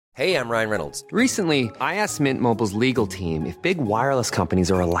Hey, I'm Ryan Reynolds. Recently, I asked Mint Mobile's legal team if big wireless companies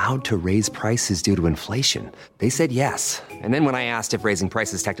are allowed to raise prices due to inflation. They said yes. And then when I asked if raising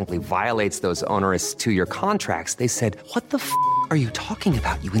prices technically violates those onerous 2-year contracts, they said, "What the f*** are you talking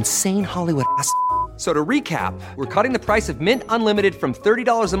about, you insane Hollywood ass?" So to recap, we're cutting the price of Mint Unlimited from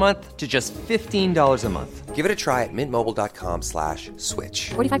 $30 a month to just $15 a month. Give it a try at mintmobile.com/switch.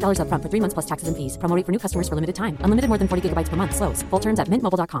 $45 up front for 3 months plus taxes and fees. Promo rate for new customers for limited time. Unlimited more than 40 gigabytes per month. Slows full terms at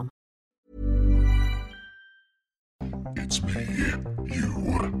mintmobile.com. It's me,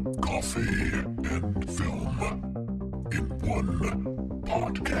 you, coffee, and film in one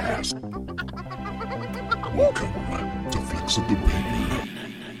podcast. Welcome to Flicks of the Bean.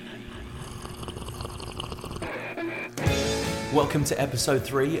 Welcome to episode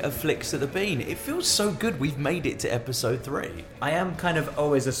 3 of Flicks at the Bean. It feels so good we've made it to episode 3. I am kind of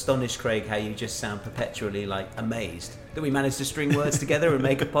always astonished, Craig, how you just sound perpetually, amazed that we managed to string words together and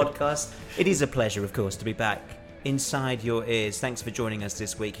make a podcast. It is a pleasure, of course, to be back inside your ears. Thanks for joining us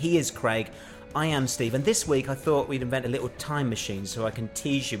this week. He is Craig. I am Steve. And this week I thought we'd invent a little time machine so I can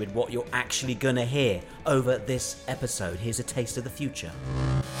tease you with what you're actually going to hear over this episode. Here's a taste of the future.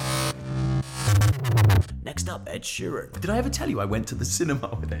 Next up, Ed Sheeran. Did I ever tell you I went to the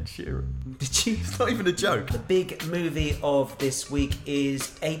cinema with Ed Sheeran? Did you? It's not even a joke. The big movie of this week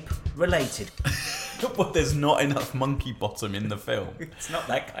is ape-related. Well, there's not enough monkey bottom in the film. It's not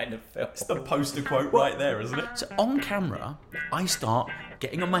that kind of film. It's the poster quote right there, isn't it? So on camera, I start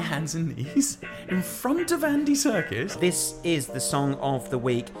getting on my hands and knees in front of Andy Serkis. This is the song of the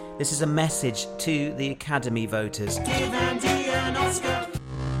week. This is a message to the Academy voters. Give Andy an Oscar.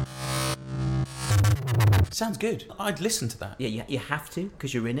 Sounds good. I'd listen to that. Yeah, you have to,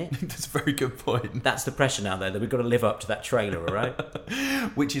 because you're in it. That's a very good point. That's the pressure now, though, that we've got to live up to that trailer, all right?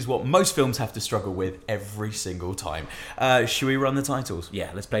 Which is what most films have to struggle with every single time. Should we run the titles? Yeah,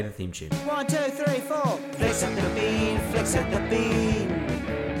 let's play the theme tune. 1, 2, 3, 4. Flicks at the bean, flicks at the bean.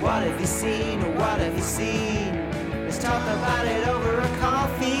 What have you seen, or what have you seen? Let's talk about it over a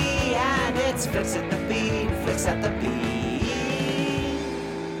coffee. And it's flicks at the bean, flicks at the bean.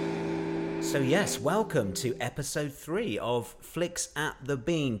 So yes, welcome to episode 3 of Flicks at the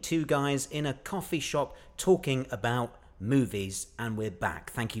Bean. 2 guys in a coffee shop talking about movies, and we're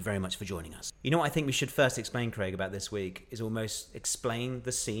back. Thank you very much for joining us. You know what I think we should first explain, Craig, about this week is almost explain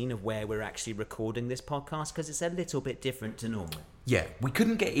the scene of where we're actually recording this podcast, because it's a little bit different to normal. Yeah, we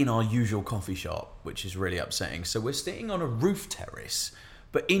couldn't get in our usual coffee shop, which is really upsetting. So we're sitting on a roof terrace,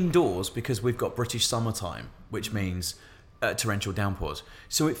 but indoors because we've got British summertime, which means torrential downpours.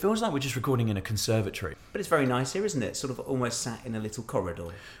 So it feels like we're just recording in a conservatory. But it's very nice here, isn't it? Sort of almost sat in a little corridor.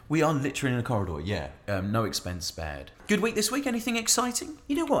 We are literally in a corridor, yeah. No expense spared. Good week this week. Anything exciting?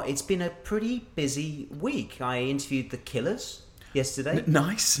 You know what? It's been a pretty busy week. I interviewed the Killers yesterday.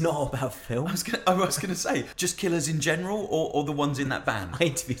 Nice. Not about film. I was gonna say, just Killers in general, or the ones in that band? I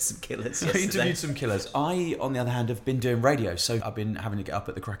interviewed some Killers yesterday. I interviewed some Killers. I, on the other hand, have been doing radio, so I've been having to get up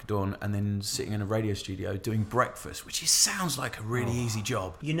at the crack of dawn and then sitting in a radio studio doing breakfast, which sounds like a really easy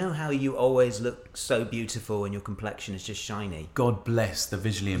job. You know how you always look so beautiful and your complexion is just shiny? God bless the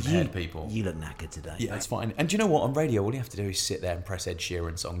visually impaired people. You look knackered today. Yeah, that's fine. And do you know what? On radio, all you have to do is sit there and press Ed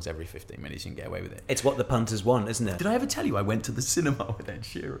Sheeran songs every 15 minutes. You can get away with it. It's what the punters want, isn't it? Did I ever tell you I went to the cinema with Ed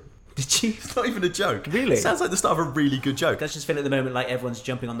Sheeran? Did you? It's not even a joke. Really? It sounds like the start of a really good joke. I just feel at the moment like everyone's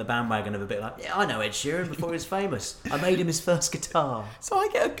jumping on the bandwagon of a bit like, yeah, I know Ed Sheeran before he was famous. I made him his first guitar. So I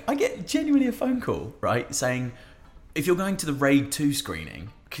get genuinely a phone call, right, saying, if you're going to the Raid 2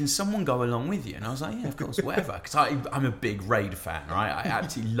 screening, can someone go along with you? And I was like, yeah, of course, whatever. Because I'm a big Raid fan, right? I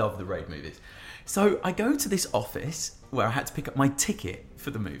absolutely love the Raid movies. So I go to this office where I had to pick up my ticket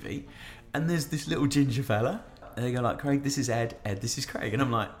for the movie, and there's this little ginger fella. And they go like, Craig, this is Ed. Ed, this is Craig. And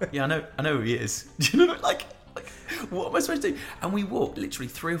I'm like, yeah, I know who he is. Do you know, like, what am I supposed to do? And we walked literally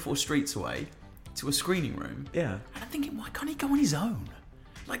 3 or 4 streets away to a screening room. Yeah. And I'm thinking, why can't he go on his own?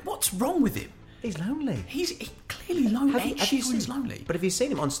 Like, what's wrong with him? He's lonely. He's clearly lonely. Have you seen Sheeran's lonely. But have you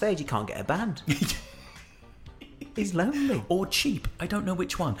seen him on stage? He can't get a band. He's lonely. Or cheap. I don't know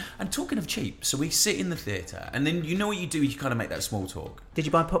which one. And talking of cheap, so we sit in the theatre, and then you know what you do? You kind of make that small talk. Did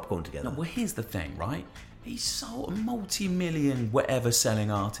you buy popcorn together? No, well, here's the thing, right? He's so a multi-million whatever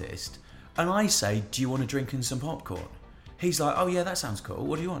selling artist. And I say, do you want a drink and some popcorn? He's like, oh yeah, that sounds cool.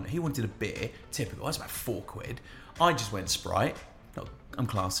 What do you want? He wanted a beer. Typical. That's about £4. I just went Sprite. No, I'm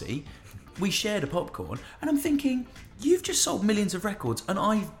classy. We shared a popcorn. And I'm thinking, you've just sold millions of records and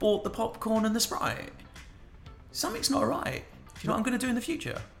I've bought the popcorn and the Sprite. Something's not right. you know what I'm going to do in the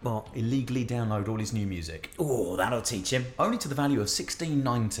future? What? Illegally download all his new music. Oh, that'll teach him. Only to the value of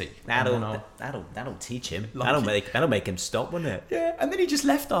 $16.90. That'll teach him. Like That'll make him stop, won't it? Yeah, and then he just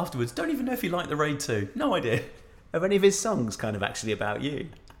left afterwards. Don't even know if he liked the Raid 2. No idea. Are any of his songs kind of actually about you?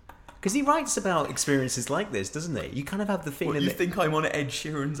 Because he writes about experiences like this, doesn't he? You kind of have the feeling What, you that... think I'm on Ed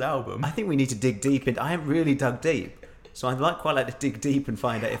Sheeran's album? I think we need to dig deep into... I haven't really dug deep. So I'd quite like to dig deep and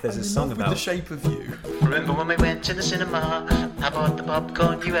find out if there's a song about... The Shape of You. Remember when we went to the cinema? I bought the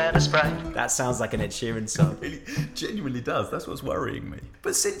popcorn, you had a Sprite. That sounds like an Ed Sheeran song. It genuinely does. That's what's worrying me.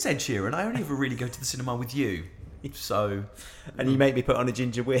 But since Ed Sheeran, I only ever really go to the cinema with you. So... And you make me put on a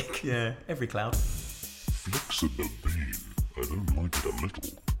ginger wig. Yeah, every cloud. Flicks of the bean. I don't like it a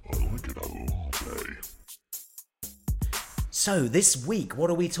little. I like it a lot, eh? So this week, what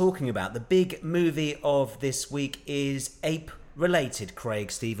are we talking about? The big movie of this week is ape-related.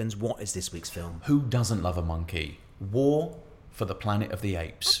 Craig Stevens, what is this week's film? Who doesn't love a monkey? War for the Planet of the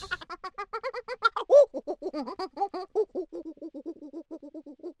Apes.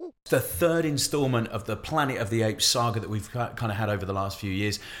 The third instalment of the Planet of the Apes saga that we've kind of had over the last few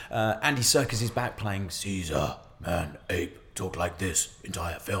years. Andy Serkis is back playing Caesar, man, ape, talk like this,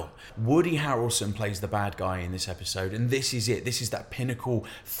 entire film. Woody Harrelson plays the bad guy in this episode, and this is it. This is that pinnacle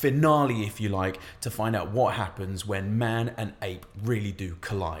finale, if you like, to find out what happens when man and ape really do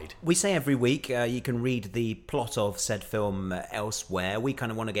collide. We say every week, you can read the plot of said film elsewhere. We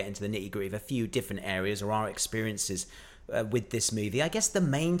kind of want to get into the nitty-gritty of a few different areas or our experiences with this movie. I guess the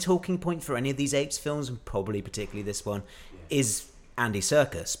main talking point for any of these Apes films, and probably particularly this one, is Andy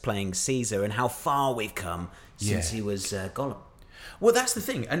Serkis playing Caesar and how far we've come since he was Gollum. Well, that's the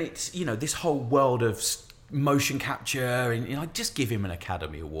thing, and it's, you know, this whole world of motion capture, and, you know, just give him an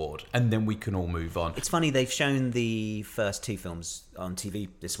Academy Award, and then we can all move on. It's funny, they've shown the first two films on TV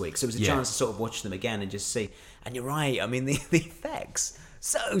this week, so it was a chance to sort of watch them again and just see. And you're right, I mean, the effects,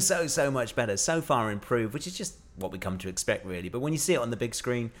 so much better, so far improved, which is just what we come to expect, really. But when you see it on the big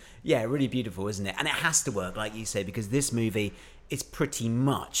screen, yeah, really beautiful, isn't it? And it has to work, like you say, because this movie is pretty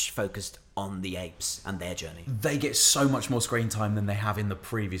much focused on the apes and their journey. They get so much more screen time than they have in the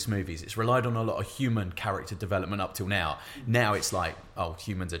previous movies. It's relied on a lot of human character development up till now. Now it's like, oh,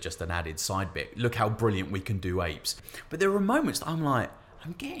 humans are just an added side bit. Look how brilliant we can do apes. But there are moments that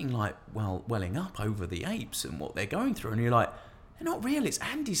I'm getting like, welling up over the apes and what they're going through. And you're like, they're not real. It's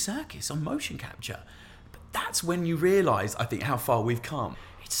Andy Serkis on motion capture. But that's when you realise, I think, how far we've come.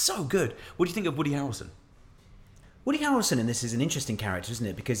 It's so good. What do you think of Woody Harrelson? Woody Harrelson in this is an interesting character, isn't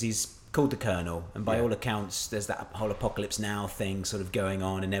it? Because he's called the Colonel, and by all accounts, there's that whole apocalypse now thing sort of going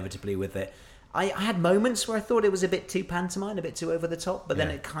on inevitably with it. I had moments where I thought it was a bit too pantomime, a bit too over the top, but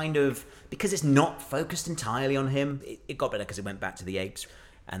then it kind of, because it's not focused entirely on him, it got better because it went back to the apes,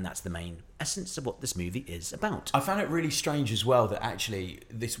 and that's the main essence of what this movie is about. I found it really strange as well that actually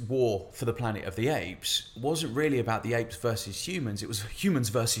this war for the Planet of the Apes wasn't really about the apes versus humans. It was humans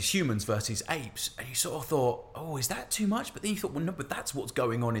versus apes. And you sort of thought, oh, is that too much? But then you thought, well, no, but that's what's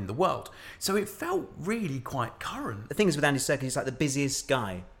going on in the world. So it felt really quite current. The thing is with Andy Serkis, he's like the busiest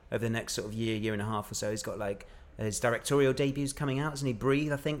guy over the next sort of year and a half or so. He's got like his directorial debuts coming out, hasn't he?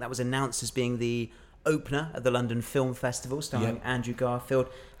 Breathe, I think that was announced as being the opener at the London Film Festival, starring Andrew Garfield,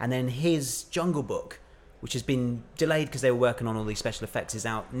 and then his Jungle Book, which has been delayed because they were working on all these special effects, is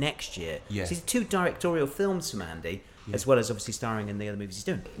out next year. So he's 2 directorial films from Andy, as well as obviously starring in the other movies he's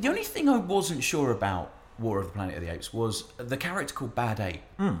doing. The only thing I wasn't sure about War of the Planet of the Apes was the character called Bad Ape,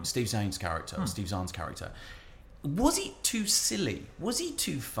 Steve Zahn's character. Was he too silly? Was he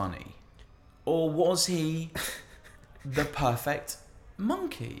too funny? Or was he the perfect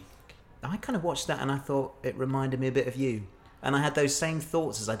monkey? I kind of watched that and I thought it reminded me a bit of you. And I had those same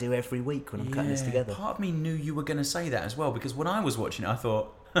thoughts as I do every week when I'm cutting this together. Part of me knew you were going to say that as well, because when I was watching it, I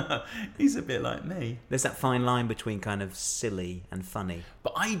thought, he's a bit like me. There's that fine line between kind of silly and funny.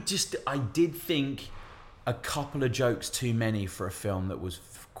 But I did think a couple of jokes too many for a film that was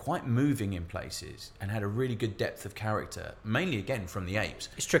quite moving in places and had a really good depth of character, mainly again from the apes.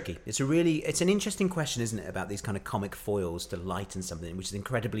 It's tricky. It's an interesting question, isn't it, about these kind of comic foils to lighten something which is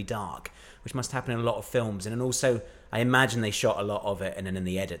incredibly dark, which must happen in a lot of films. And then also, I imagine they shot a lot of it, and then in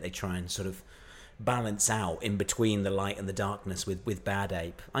the edit they try and sort of balance out in between the light and the darkness with Bad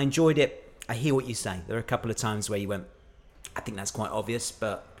Ape. I enjoyed it. I hear what you say. There are a couple of times where you went, I think that's quite obvious,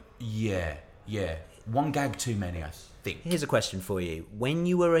 but... Yeah. One gag too many, I think. Here's a question for you. When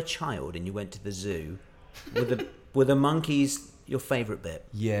you were a child and you went to the zoo, were the monkeys your favourite bit?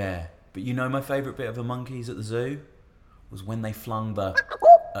 Yeah, but you know my favourite bit of the monkeys at the zoo was when they flung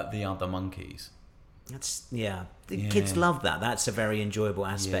at the other monkeys. That's kids love that. That's a very enjoyable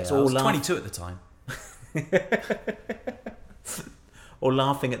aspect. I was 22 at the time. Or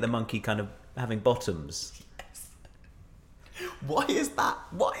laughing at the monkey kind of having bottoms. Why is that?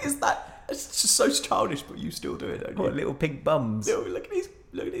 It's just so childish, but you still do it, don't you? What, little pink bums? No, look at these.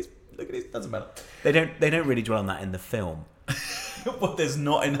 Doesn't matter. They don't really dwell on that in the film. But there's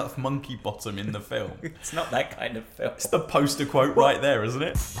not enough monkey bottom in the film. It's not that kind of film. It's the poster quote right there, isn't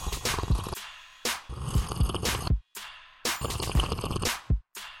it?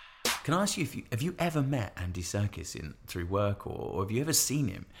 Can I ask you, have you ever met Andy Serkis through work, or have you ever seen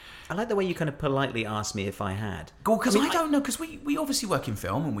him? I like the way you kind of politely asked me if I had. Because I don't know, because we obviously work in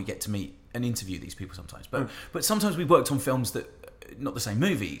film and we get to meet and interview these people sometimes, but sometimes we worked on films that not the same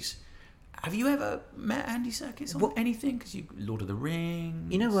movies. Have you ever met Andy Serkis on anything? Because Lord of the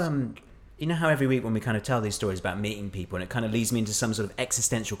Rings. You know how every week when we kind of tell these stories about meeting people, and it kind of leads me into some sort of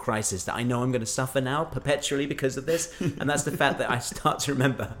existential crisis that I know I'm going to suffer now perpetually because of this, and that's the fact that I start to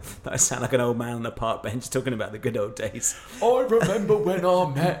remember that I sound like an old man on a park bench talking about the good old days. I remember when I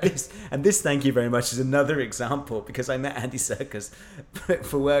met. This, thank you very much, is another example, because I met Andy Serkis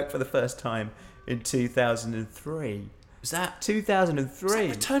for work for the first time in 2003. Was that 2003? Was that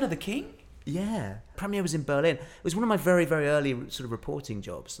Return of the King? Yeah. Premiere was in Berlin. It was one of my very, very early sort of reporting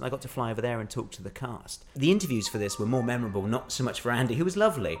jobs, and I got to fly over there and talk to the cast. The interviews for this were more memorable, not so much for Andy, who was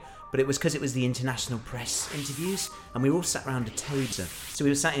lovely, but it was because it was the international press interviews, and we were all sat around a table. So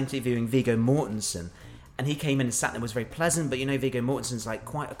we were sat interviewing Viggo Mortensen, and he came in and sat there and was very pleasant, but Viggo Mortensen's like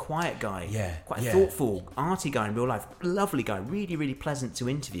quite a quiet guy. Yeah. Quite a thoughtful, arty guy in real life. Lovely guy, really, really pleasant to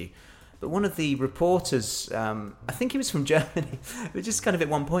interview. But one of the reporters, I think he was from Germany, but just kind of at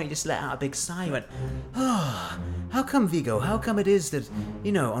one point he just let out a big sigh. He went, "Oh, how come, Viggo? How come it is that,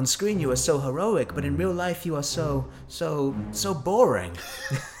 on screen you are so heroic, but in real life you are so boring?"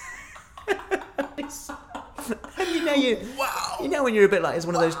 And when you're a bit like, it's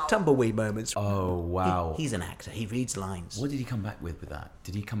one of those tumbleweed moments. Oh, wow. He's an actor. He reads lines. What did he come back with that?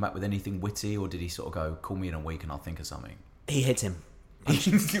 Did he come back with anything witty, or did he sort of go, call me in a week and I'll think of something? He hit him.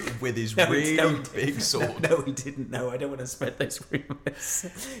 With his really big sword. No, he didn't. No, I don't want to spread those rumours.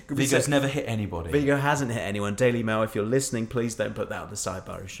 Viggo's never hit anybody. Viggo hasn't hit anyone. Daily Mail, if you're listening, please don't put that on the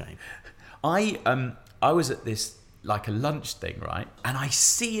sidebar of shame. I was at this, like a lunch thing, right? And I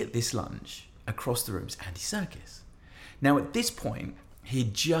see at this lunch, across the room, is Andy Serkis. Now, at this point,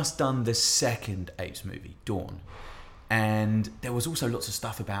 he'd just done the second Apes movie, Dawn. And there was also lots of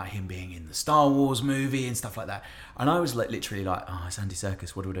stuff about him being in the Star Wars movie and stuff like that. And I was literally like, oh, it's Andy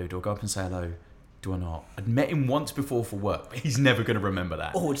Serkis. What do I do? Do I go up and say hello? Do I not? I'd met him once before for work, but he's never going to remember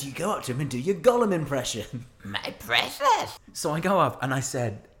that. Or do you go up to him and do your Gollum impression? My precious. So I go up and I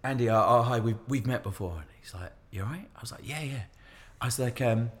said, Andy, hi, we've met before. And he's like, you all right? I was like, yeah. I was like,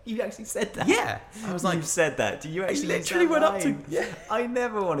 You actually said that? Yeah. I was like, you said that. Do you actually literally went up to... Yeah. I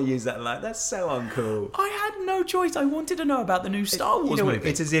never want to use that line. That's so uncool. I had no choice. I wanted to know about the new Star Wars movie.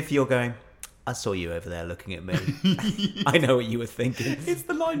 It's as if you're going, I saw you over there looking at me. I know what you were thinking. It's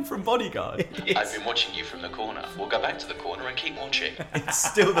the line from Bodyguard. I've been watching you from the corner. We'll go back to the corner and keep watching. It's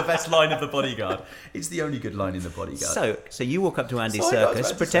still the best line of the Bodyguard. It's the only good line in the Bodyguard. So you walk up to Andy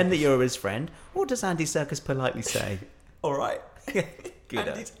Serkis, pretend that you're his friend. What does Andy Serkis politely say? All right.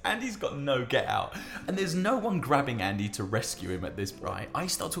 Andy's got no get out, and there's no one grabbing Andy to rescue him at this point. I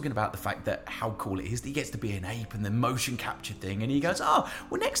start talking about the fact that how cool it is that he gets to be an ape and the motion capture thing, and he goes, "Oh,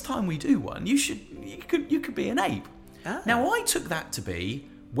 well, next time we do one, you could be an ape." Ah. Now I took that to be,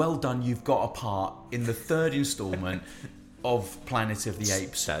 well done, you've got a part in the third instalment of Planet of the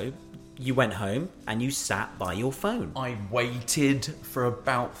Apes. So you went home and you sat by your phone. I waited for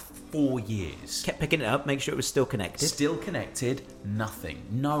about 4 years. Kept picking it up, make sure it was still connected. Still connected, nothing.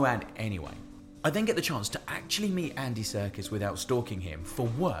 No ad anyway. I then get the chance to actually meet Andy Serkis without stalking him for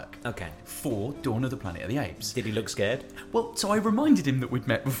work. Okay. For Dawn of the Planet of the Apes. Did he look scared? Well, so I reminded him that we'd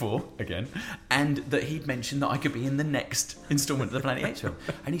met before, again, and that he'd mentioned that I could be in the next instalment of the Planet of the Apes film.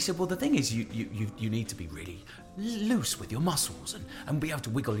 And he said, well, the thing is, you need to be really loose with your muscles and be able to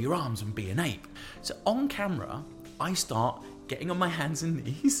wiggle your arms and be an ape. So on camera, I start getting on my hands and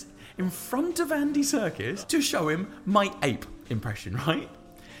knees in front of Andy Serkis to show him my ape impression, right?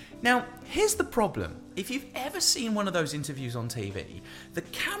 Now, here's the problem. If you've ever seen one of those interviews on TV, the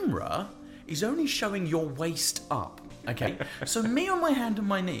camera is only showing your waist up, okay? So me on my hand and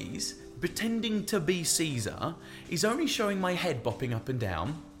my knees, pretending to be Caesar, is only showing my head bopping up and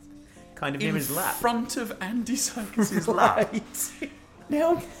down. Kind of near his lap. In front of Andy Serkis' lap.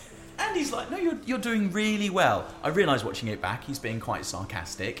 Now, Andy's like, no, you're doing really well. I realise watching it back, he's being quite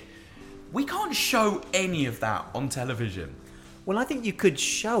sarcastic. We can't show any of that on television. Well, I think you could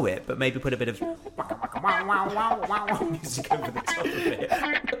show it, but maybe put a bit of music over the top of it.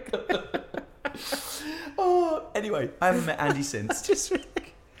 Anyway, I haven't met Andy since.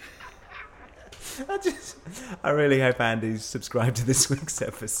 I really hope Andy's subscribed to this week's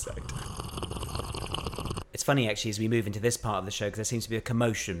episode. It's funny, actually, as we move into this part of the show, because there seems to be a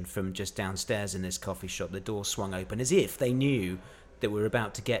commotion from just downstairs in this coffee shop. The door swung open as if they knew that we were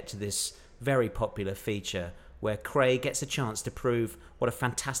about to get to this very popular feature where Craig gets a chance to prove what a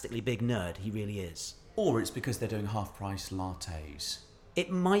fantastically big nerd he really is. Or it's because they're doing half-price lattes. It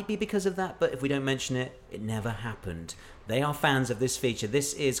might be because of that, but if we don't mention it, it never happened. They are fans of this feature.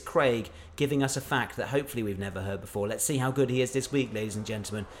 This is Craig giving us a fact that hopefully we've never heard before. Let's see how good he is this week, ladies and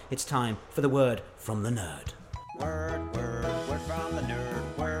gentlemen. It's time for the word from the nerd. Word from the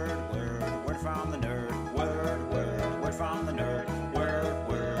nerd. Word from the nerd. Word from the nerd.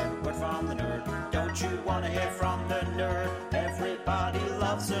 Word from the nerd. Don't you want to hear from the nerd? Everybody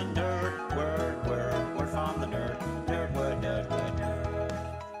loves a nerd. Word from the nerd. Nerd.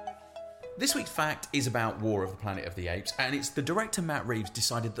 This week's fact is about War of the Planet of the Apes, and it's the director Matt Reeves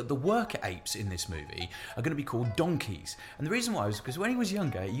decided that the worker apes in this movie are going to be called donkeys. And the reason why was because when he was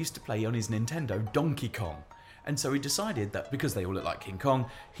younger, he used to play on his Nintendo Donkey Kong. And so he decided that because they all look like King Kong,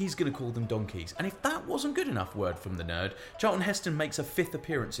 he's going to call them donkeys. And if that wasn't good enough, word from the nerd, Charlton Heston makes a 5th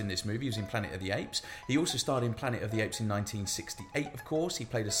appearance in this movie using Planet of the Apes. He also starred in Planet of the Apes in 1968, of course. He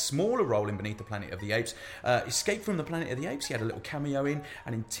played a smaller role in Beneath the Planet of the Apes. Escape from the Planet of the Apes, he had a little cameo in.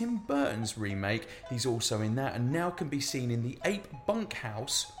 And in Tim Burton's remake, he's also in that and now can be seen in the Ape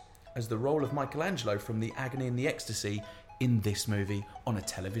Bunkhouse as the role of Michelangelo from The Agony and the Ecstasy in this movie on a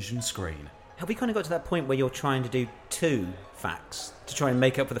television screen. Have we kind of got to that point where you're trying to do 2 facts to try and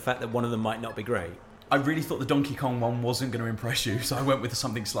make up for the fact that one of them might not be great? I really thought the Donkey Kong one wasn't going to impress you, so I went with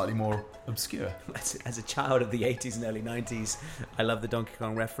something slightly more obscure. As a child of the 80s and early 90s, I love the Donkey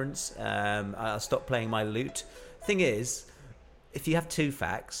Kong reference. I'll stop playing my lute. Thing is, if you have 2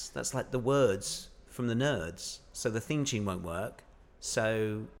 facts, that's like the words from the nerds, so the theme tune won't work.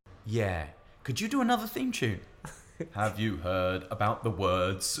 So... yeah. Could you do another theme tune? Have you heard about the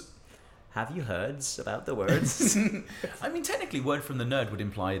words... Have you heard about the words? I mean, technically, word from the nerd would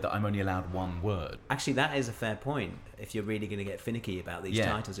imply that I'm only allowed one word. Actually, that is a fair point, if you're really going to get finicky about these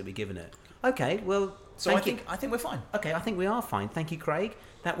titles that we're given it. Okay, well, so I think we're fine. Okay, I think we are fine. Thank you, Craig.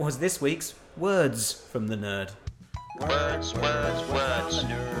 That was this week's Words from the Nerd. Words. Words. Words.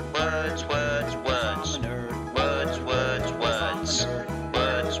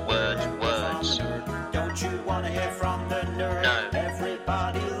 Don't you want to hear from the nerd? No.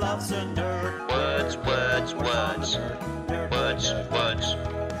 Everybody loves a nerd. Words.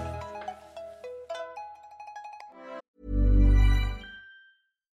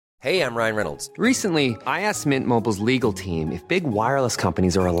 Hey, I'm Ryan Reynolds. Recently, I asked Mint Mobile's legal team if big wireless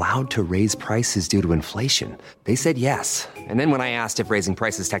companies are allowed to raise prices due to inflation. They said yes. And then when I asked if raising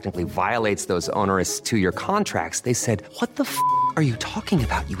prices technically violates those onerous 2-year contracts, they said, "What the f*** are you talking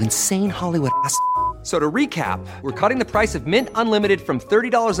about, you insane Hollywood ass?" So to recap, we're cutting the price of Mint Unlimited from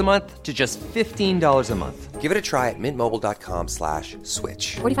 $30 a month to just $15 a month. Give it a try at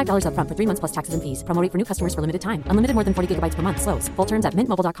mintmobile.com/switch. $45 up front for 3 months plus taxes and fees. Promo rate for new customers for limited time. Unlimited more than 40 gigabytes per month. Slows full terms at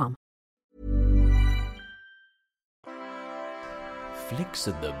mintmobile.com. Flicks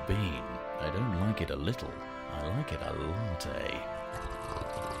of the bean. I don't like it a little. I like it a latte.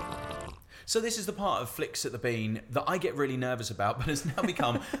 So this is the part of Flicks at the Bean that I get really nervous about, but has now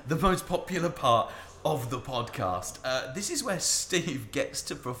become the most popular part of the podcast. This is where Steve gets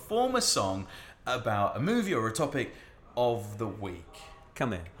to perform a song about a movie or a topic of the week.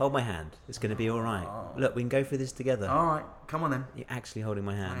 Come here, hold my hand. It's going to be all right. Oh. Look, we can go through this together. All right, come on then. You're actually holding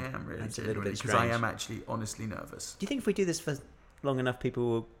my hand. I am really. That's a little bit because strange. I am actually honestly nervous. Do you think if we do this for long enough, people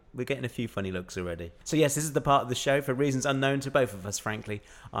will... We're getting a few funny looks already. So yes, this is the part of the show, for reasons unknown to both of us, frankly,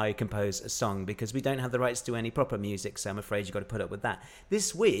 I compose a song because we don't have the rights to any proper music, so I'm afraid you've got to put up with that.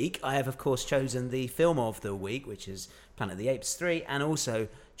 This week, I have, of course, chosen the film of the week, which is Planet of the Apes 3, and also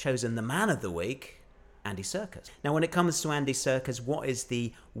chosen the man of the week, Andy Serkis. Now, when it comes to Andy Serkis, what is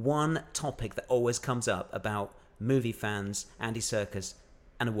the one topic that always comes up about movie fans, Andy Serkis,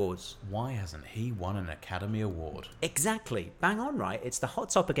 and awards? Why hasn't he won an Academy Award? Exactly. Bang on, right? It's the hot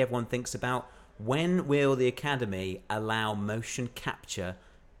topic everyone thinks about. When will the Academy allow motion capture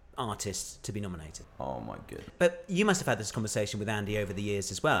artists to be nominated? Oh my goodness. But you must have had this conversation with Andy over the years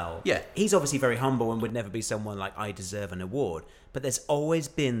as well. Yeah. He's obviously very humble and would never be someone like, I deserve an award. But there's always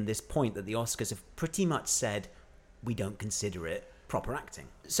been this point that the Oscars have pretty much said, we don't consider it proper acting.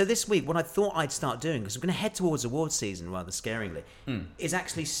 So this week, what I thought I'd start doing, because we're going to head towards awards season rather scaringly, is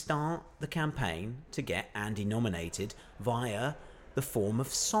actually start the campaign to get Andy nominated via the form of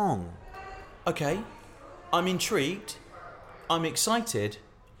song. Okay, I'm intrigued, I'm excited,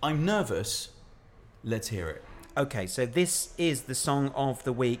 I'm nervous. Let's hear it. Okay, so this is the song of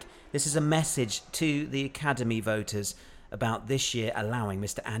the week. This is a message to the Academy voters about this year allowing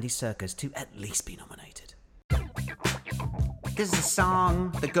Mr. Andy Serkis to at least be nominated. This is a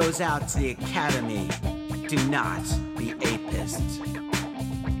song that goes out to the Academy. Do not be apists.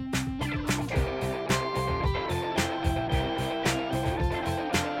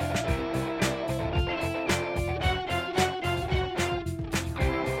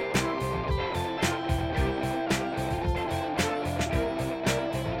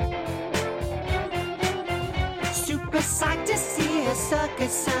 Super psyched to see a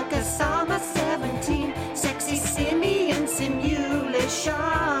circus summer 17. Sexy simian simulation.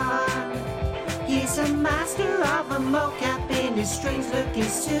 He's a master of a mocap in his strange looking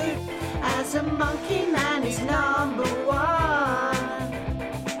suit. As a monkey man, he's number one.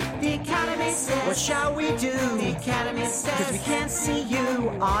 The Academy says, what shall we do? The Academy says, because we can't see you.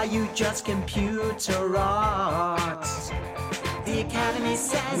 Are you just computer art? The Academy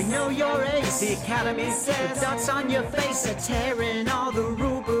says, we know your ace. The Academy says, the dots on your face are tearing all the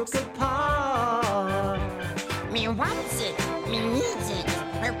rulebook apart. Me wants it, me needs it.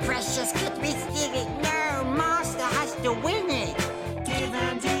 Her precious could we steal it? No, master has to win it. Give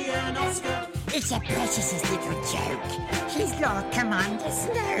Andy an Oscar. It's a precious little joke. He's Lord Commander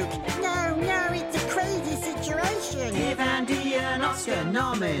Snoke. No, it's a crazy situation. Give Andy an Oscar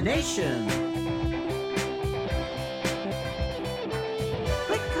nomination.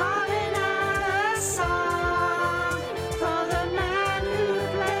 We're calling out a song for the man who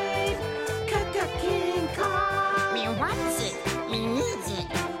played King Kong. Me wants it, me needs it.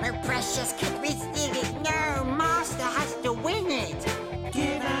 Her precious could we steal it? No, master has to win it.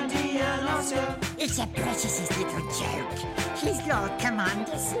 Give Andy an Oscar. It's a precious little joke. He's Lord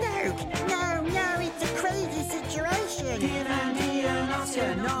Commander Snoke. No, it's a crazy situation. Give Andy an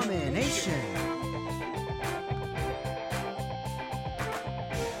Oscar nomination.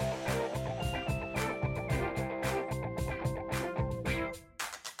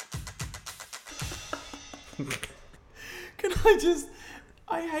 Can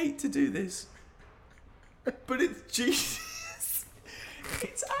I hate to do this, but it's genius.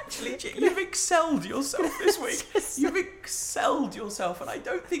 It's actually, you've excelled yourself this week. You've excelled yourself, and I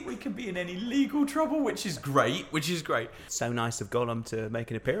don't think we can be in any legal trouble, which is great. So nice of Gollum to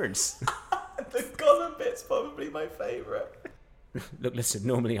make an appearance. The Gollum bit's probably my favourite. Look, listen,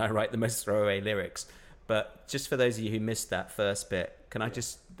 normally I write the most throwaway lyrics, but just for those of you who missed that first bit, can I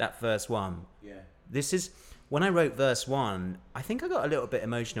just, that verse one? Yeah. This is, when I wrote verse one, I think I got a little bit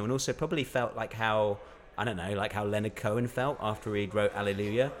emotional and also probably felt like how, I don't know, like how Leonard Cohen felt after he'd wrote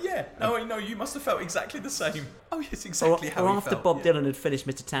Alleluia. Yeah, no, you must have felt exactly the same. Oh, yes, exactly how he after felt. Bob Dylan had finished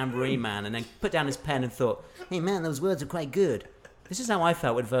Mr. Tambourine Man and then put down his pen and thought, hey man, those words are quite good. This is how I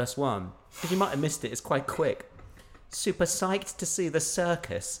felt with verse one. Because you might have missed it, it's quite quick. Super psyched to see the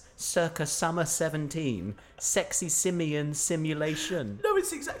circus, circa summer 17, sexy simian simulation. No,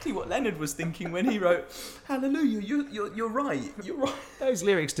 it's exactly what Leonard was thinking when he wrote Hallelujah. You're right. You're right. Those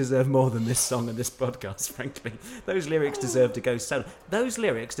lyrics deserve more than this song and this podcast, frankly. Those lyrics deserve to go solo. Those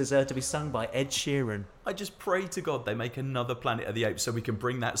lyrics deserve to be sung by Ed Sheeran. I just pray to God they make another Planet of the Apes so we can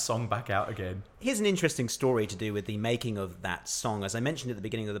bring that song back out again. Here's an interesting story to do with the making of that song. As I mentioned at the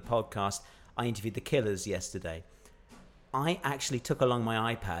beginning of the podcast, I interviewed the Killers yesterday. I actually took along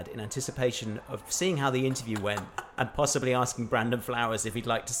my iPad in anticipation of seeing how the interview went and possibly asking Brandon Flowers if he'd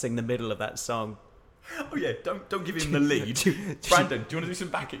like to sing the middle of that song. Oh yeah, don't give him the lead. Brandon, do you want to do some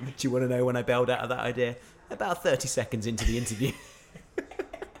backing? Do you want to know when I bailed out of that idea? About 30 seconds into the interview.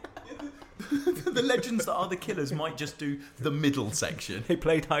 The legends that are the Killers might just do the middle section. They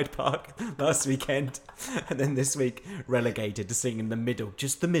played Hyde Park last weekend and then this week relegated to singing the middle,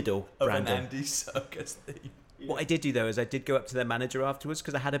 just the middle, Brandon. Of an Andy Serkis theme. What I did do, though, is I did go up to their manager afterwards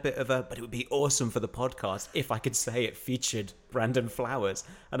because I had a bit of a, but it would be awesome for the podcast if I could say it featured Brandon Flowers.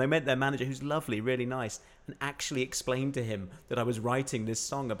 And I met their manager, who's lovely, really nice, and actually explained to him that I was writing this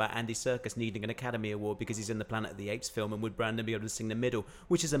song about Andy Serkis needing an Academy Award because he's in the Planet of the Apes film and would Brandon be able to sing the middle,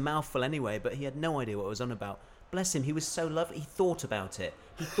 which is a mouthful anyway, but he had no idea what I was on about. Bless him, he was so lovely. He thought about it.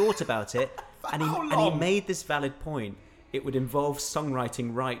 and he made this valid point. It would involve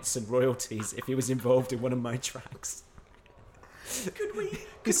songwriting rights and royalties if he was involved in one of my tracks. Could we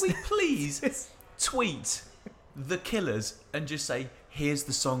please tweet the Killers and just say, here's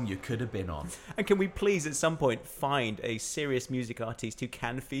the song you could have been on? And can we please at some point find a serious music artist who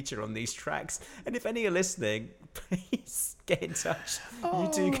can feature on these tracks? And if any are listening, please get in touch. You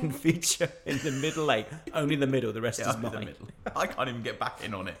too can feature in the middle, like only the middle, the rest is mine. I can't even get back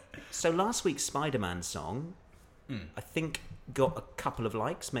in on it. So last week's Spider-Man song I think got a couple of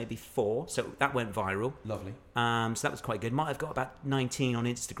likes, maybe 4. So that went viral. Lovely. So that was quite good. Might have got about 19 on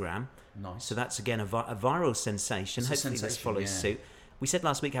Instagram. Nice. So that's, again, a viral sensation. Hopefully this follows suit. We said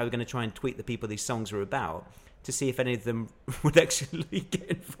last week how we were going to try and tweet the people these songs were about to see if any of them would actually get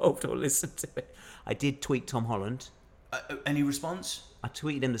involved or listen to it. I did tweet Tom Holland. Any response? I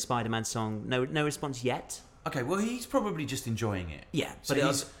tweeted him the Spider-Man song. No response yet. Okay, well, he's probably just enjoying it. Yeah, so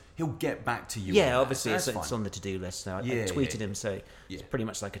but he'll get back to you. Yeah, on obviously that, so it's on the to-do list. So I Yeah, tweeted yeah. him, so it's pretty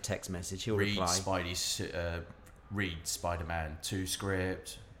much like a text message. He'll Read reply. read Spider-Man 2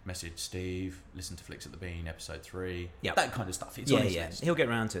 script, message Steve, listen to Flicks at the Bean, episode 3. Yep. That kind of stuff. It's on his list. He'll get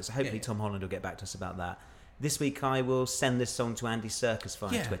around to it. So hopefully Tom Holland will get back to us about that. This week I will send this song to Andy Serkis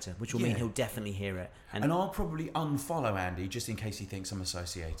via Twitter, which will mean he'll definitely hear it. And I'll probably unfollow Andy just in case he thinks I'm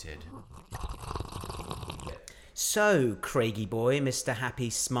associated. So, Craigie boy, Mr. Happy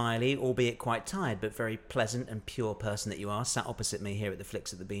Smiley, albeit quite tired, but very pleasant and pure person that you are, sat opposite me here at the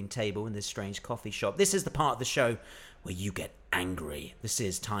Flicks at the Bean table in this strange coffee shop. This is the part of the show where you get angry. This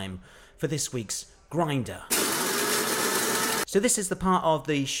is time for this week's Grinder. So this is the part of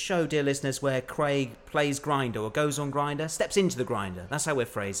the show, dear listeners, where Craig plays Grinder or goes on Grinder, steps into the Grinder. That's how we're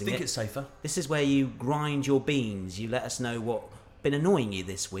phrasing it. I think it's safer. This is where you grind your beans. You let us know what been annoying you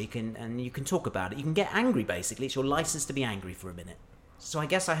this week, and you can talk about it. You can get angry, basically. It's your license to be angry for a minute. So I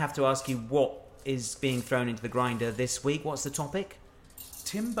guess I have to ask you, what is being thrown into the Grinder this week? What's the topic?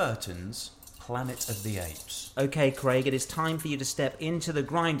 Tim Burton's Planet of the Apes. Okay, Craig, it is time for you to step into the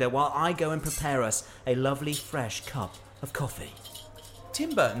Grinder while I go and prepare us a lovely, fresh cup of coffee.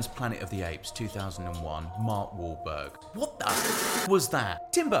 Tim Burton's Planet of the Apes, 2001, Mark Wahlberg. What the was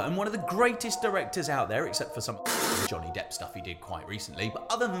that? Tim Burton, one of the greatest directors out there, except for some Johnny Depp stuff he did quite recently, but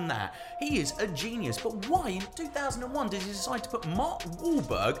other than that, he is a genius. But why in 2001 did he decide to put Mark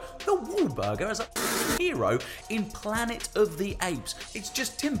Wahlberg, the Wahlburger, as a hero in Planet of the Apes? It's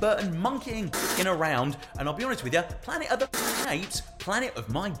just Tim Burton monkeying around, and I'll be honest with you, Planet of the Apes, Planet of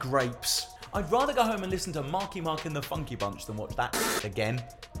my grapes. I'd rather go home and listen to Marky Mark and the Funky Bunch than watch that again.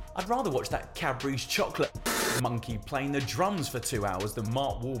 I'd rather watch that Cadbury's chocolate monkey playing the drums for 2 hours than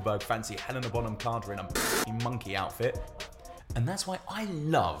Mark Wahlberg fancy Helena Bonham Carter in a monkey outfit. And that's why I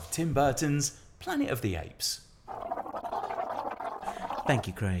love Tim Burton's Planet of the Apes. Thank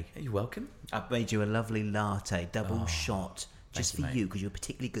you, Craig. You're welcome. I've made you a lovely latte, double shot, just for you, because you're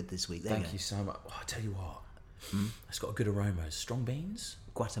particularly good this week. There Thank you so much. Oh, I tell you what, it's got a good aroma. Strong beans?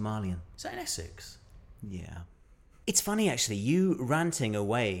 Guatemalan. Is that in Essex? Yeah. It's funny, actually, you ranting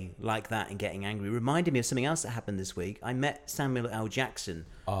away like that and getting angry reminded me of something else that happened this week. I met Samuel L. Jackson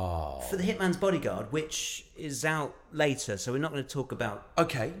for The Hitman's Bodyguard, which is out later, so we're not going to talk about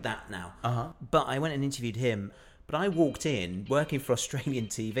that now. But I went and interviewed him, but I walked in, working for Australian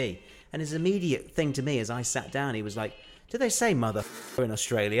TV, and his immediate thing to me as I sat down, he was like, "Do they say mother in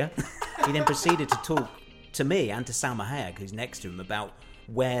Australia?" He then proceeded to talk to me and to Salma Hayek, who's next to him, about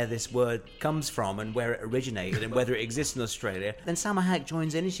where this word comes from and where it originated and whether it exists in Australia. Then Salma Hayek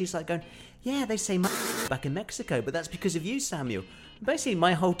joins in and she's like going, "Yeah, they say back in Mexico, but that's because of you, Samuel." Basically,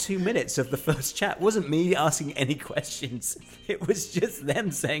 my whole 2 minutes of the first chat wasn't me asking any questions. It was just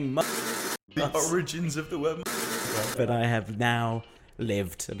them saying the origins of the word. But I have now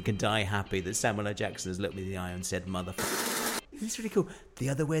lived and can die happy that Samuel L. Jackson has looked me in the eye and said mother. It's really cool. The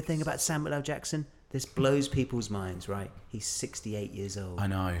other weird thing about Samuel L. Jackson, this blows people's minds, right? He's 68 years old. I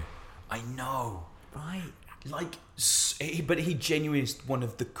know. Right. Like, but he genuinely is one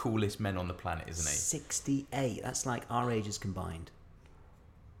of the coolest men on the planet, isn't he? 68. That's like our ages combined.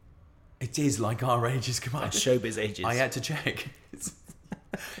 It is like our ages combined. Our showbiz ages. I had to check.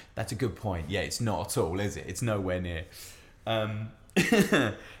 That's a good point. Yeah, it's not at all, is it? It's nowhere near.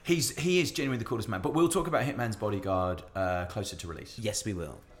 He is genuinely the coolest man. But we'll talk about Hitman's Bodyguard closer to release. Yes, we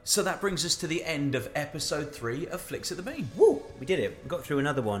will. So that brings us to the end of episode 3 of Flicks at the Bean. Woo! We did it. We got through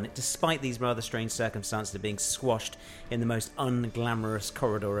another one, despite these rather strange circumstances of being squashed in the most unglamorous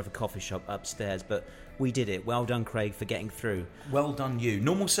corridor of a coffee shop upstairs. But we did it. Well done, Craig, for getting through. Well done, you.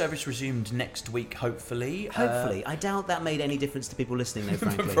 Normal service resumed next week, hopefully. Hopefully. I doubt that made any difference to people listening, though,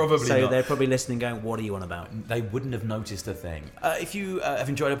 frankly. Probably so not. They're probably listening going, what are you on about? They wouldn't have noticed a thing. If you have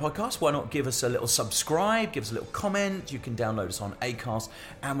enjoyed our podcast, why not give us a little subscribe, give us a little comment. You can download us on Acast,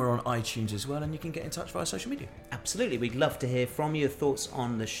 and we're on iTunes as well, and you can get in touch via social media. Absolutely. We'd love to hear from you, thoughts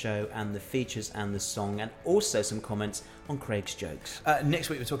on the show and the features and the song, and also some comments on Craig's jokes. Next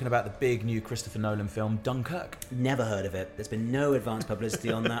week, we're talking about the big new Christopher Nolan film, film Dunkirk. Never heard of it. There's been no advance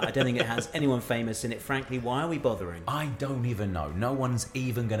publicity on that. I don't think it has anyone famous in it. Frankly, why are we bothering? I don't even know. No one's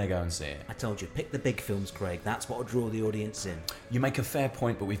even going to go and see it. I told you, pick the big films, Craig. That's what will draw the audience in. You make a fair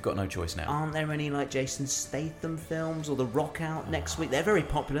point, but we've got no choice now. Aren't there any like Jason Statham films or The Rock out next week? They're very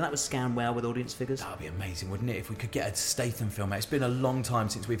popular. That would scan well with audience figures. That would be amazing, wouldn't it, if we could get a Statham film out? It's been a long time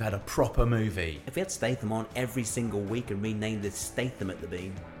since we've had a proper movie. If we had Statham on every single week and renamed it Statham at the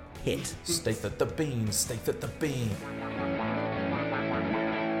Bean, hit. Statham at the Bean, Statham at the Bean.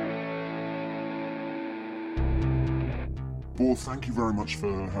 Well, thank you very much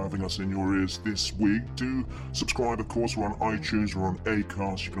for having us in your ears this week. Do subscribe, of course. We're on iTunes, we're on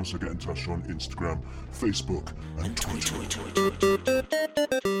Acast. You can also get in touch on Instagram, Facebook, and Twitter.